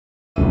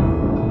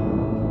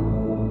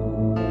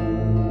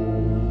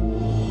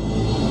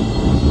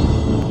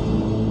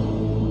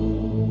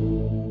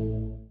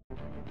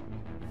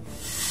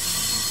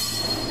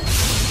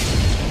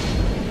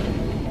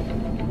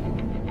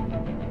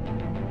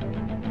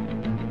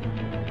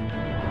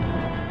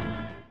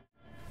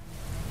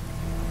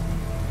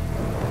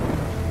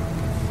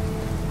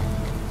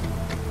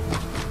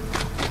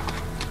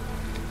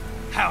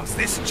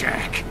this,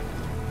 Jack.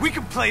 We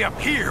can play up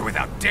here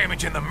without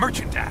damaging the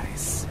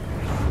merchandise.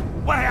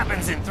 What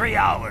happens in 3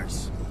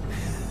 hours?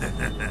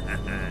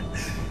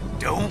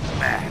 Don't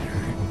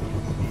matter.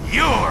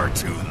 You're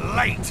too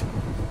late.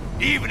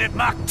 Even at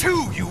Mach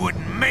 2, you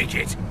wouldn't make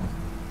it.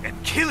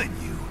 And killing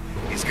you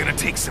is gonna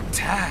take some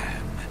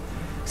time.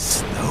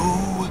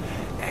 Slow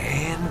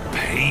and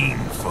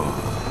painful.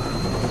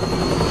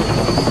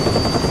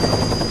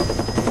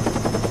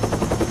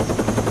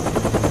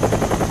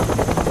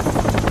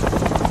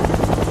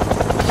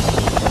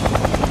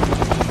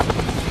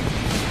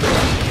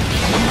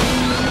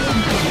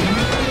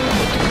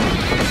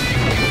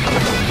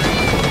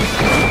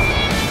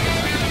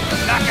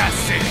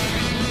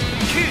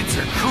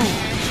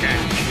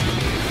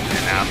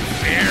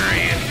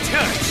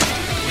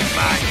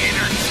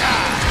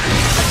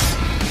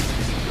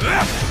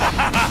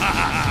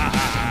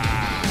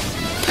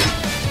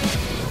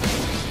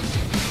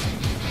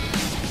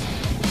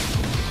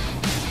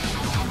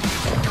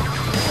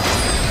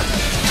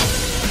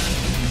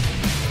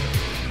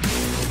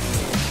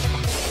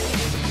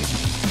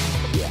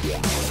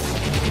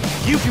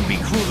 You can be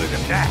cooler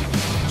than that,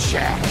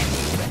 Jack.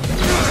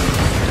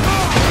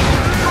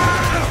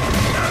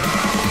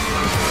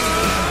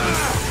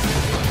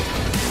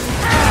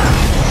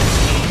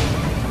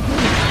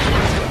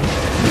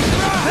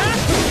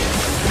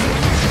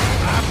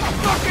 I'm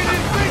fucking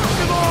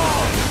invincible!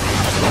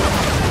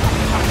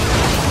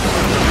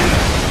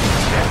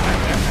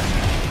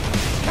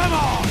 Come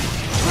on!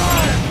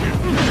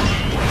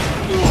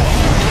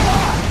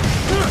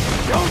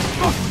 Don't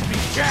fuck with me,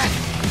 Jack!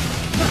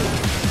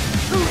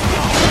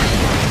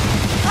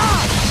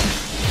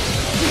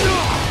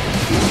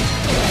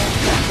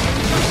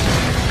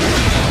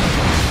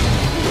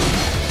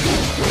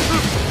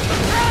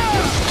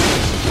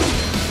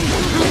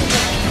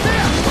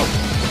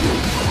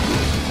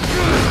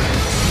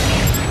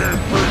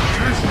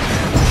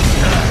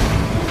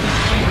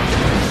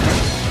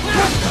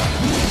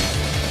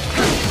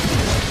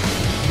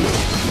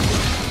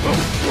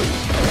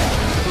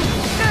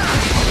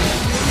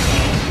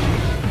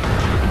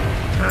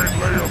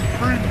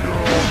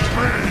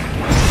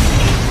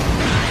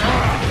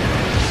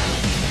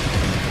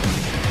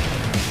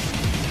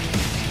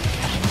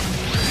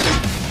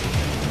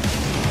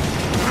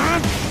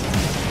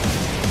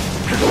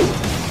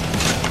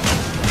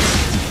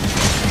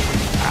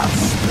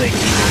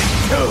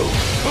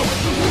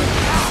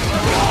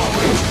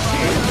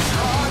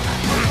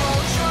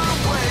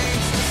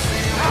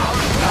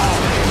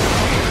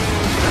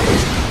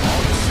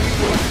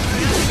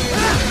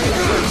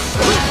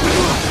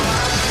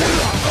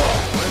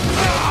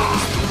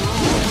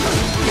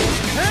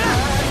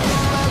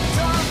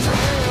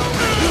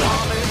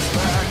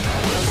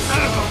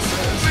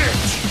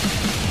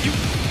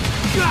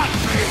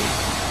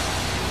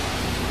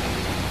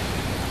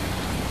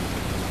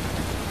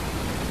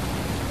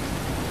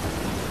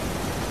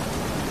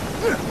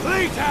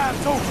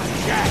 Playtime's over,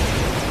 Jack.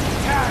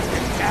 Time to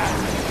die.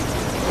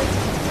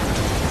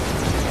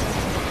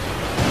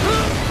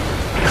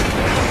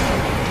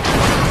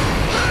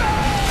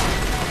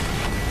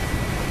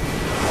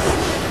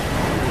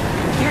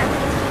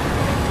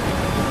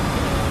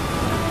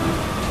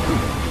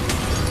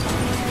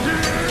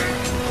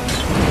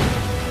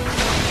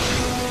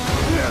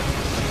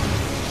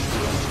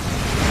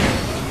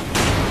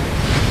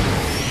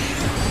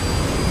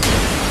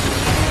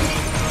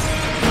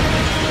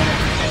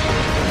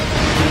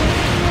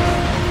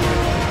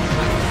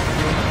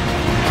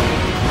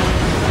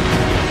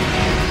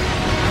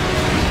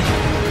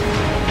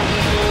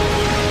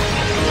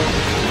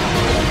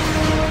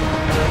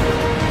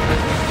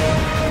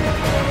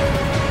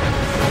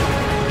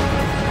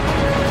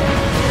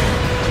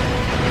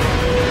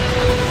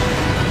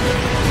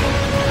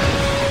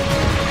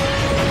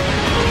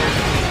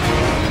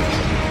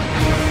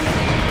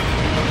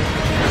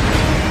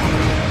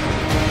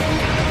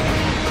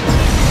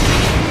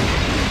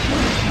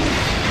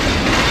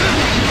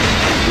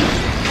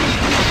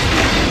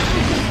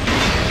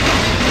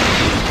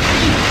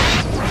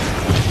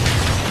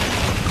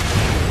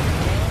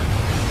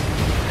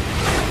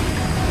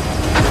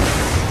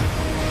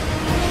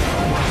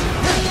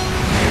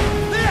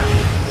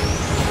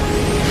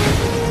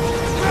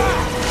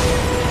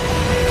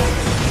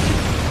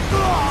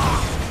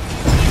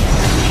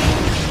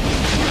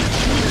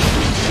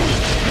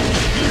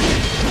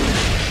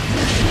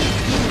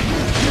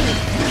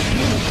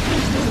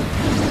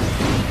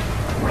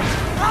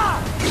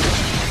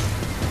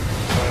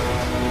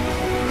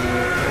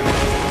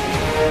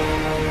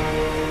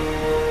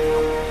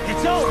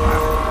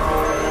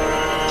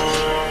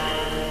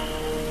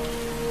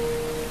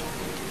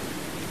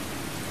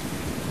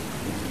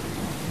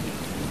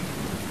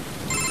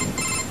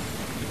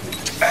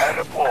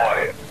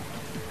 Attaboy,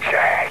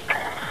 Jack.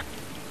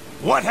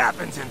 What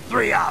happens in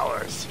 3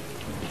 hours?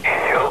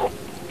 He'll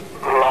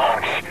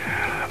launch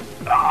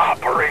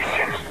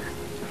Operation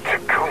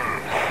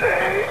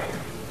Tecumseh.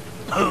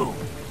 Who?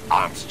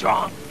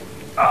 Armstrong?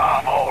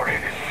 I've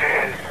already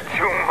said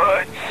too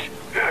much.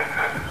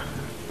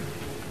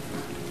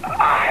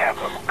 I have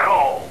him caught.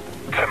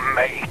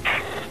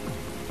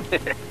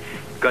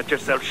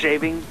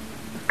 self-shaving?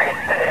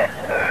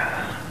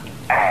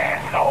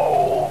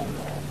 Asshole.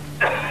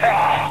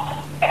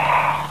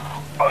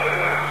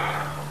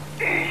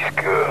 He's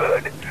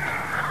good.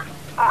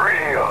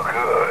 Real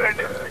good.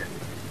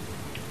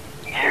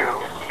 You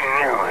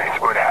knew this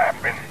would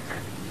happen,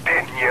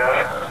 didn't you?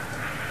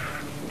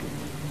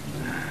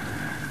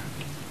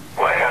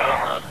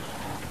 Well,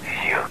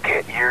 you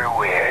get your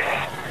wish.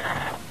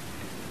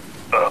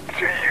 Up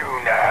to you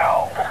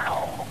now.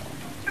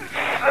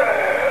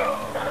 Sam.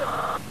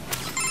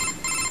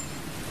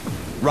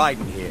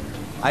 Raiden here.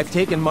 I've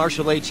taken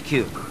Marshall HQ.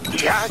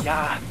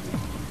 Yeah.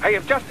 I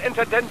have just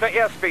entered Denver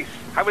airspace.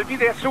 I will be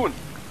there soon.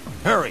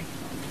 Hurry.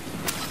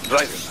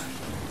 Raiden,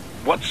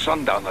 what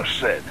Sundowner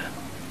said.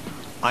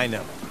 I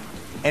know.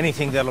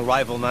 Anything that'll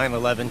rival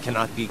 9/11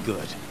 cannot be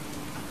good.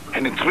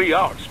 And in 3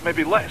 hours,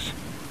 maybe less.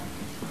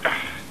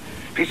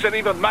 He said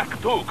even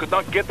Mach 2 could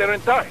not get there in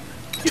time.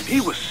 If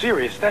he was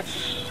serious,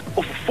 that's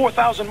over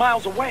 4,000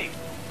 miles away.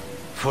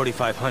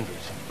 4,500.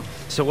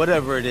 So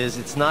whatever it is,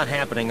 it's not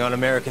happening on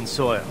American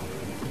soil.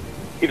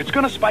 If it's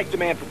gonna spike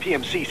demand for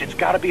PMCs, it's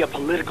gotta be a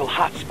political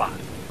hotspot.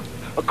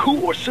 A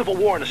coup or civil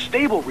war in a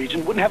stable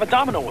region wouldn't have a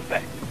domino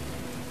effect.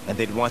 And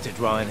they'd want to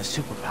draw in a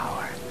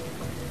superpower.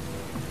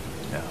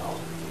 No.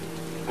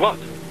 What?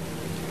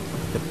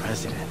 The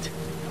president.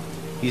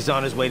 He's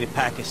on his way to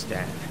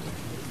Pakistan.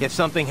 If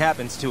something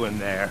happens to him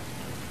there...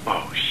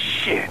 Oh,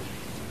 shit.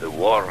 The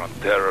War on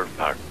Terror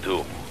Part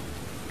 2.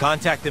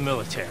 Contact the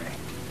military.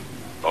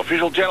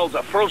 Official channels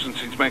are frozen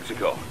since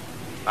Mexico.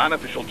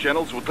 Unofficial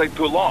channels will take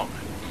too long.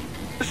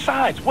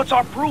 Besides, what's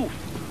our proof?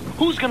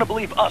 Who's gonna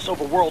believe us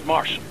over World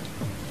Marshal?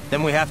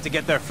 Then we have to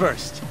get there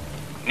first.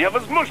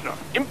 Невозможно.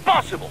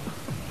 Impossible.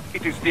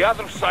 It is the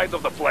other side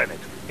of the planet.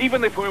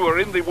 Even if we were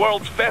in the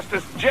world's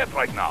fastest jet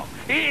right now,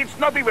 it's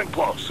not even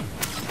close.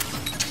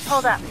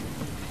 Hold up.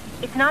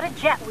 It's not a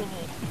jet we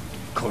need.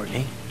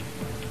 Courtney?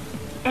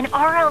 An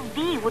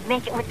RLV would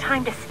make it with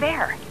time to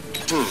spare.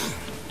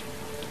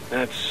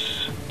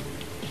 That's...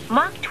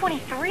 Mach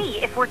 23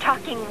 if we're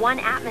talking 1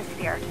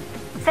 atmosphere.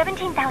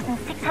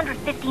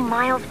 17,650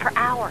 miles per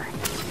hour.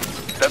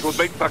 That would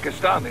make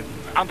Pakistan in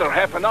under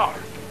half an hour.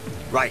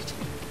 Right.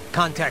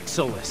 Contact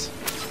Solis.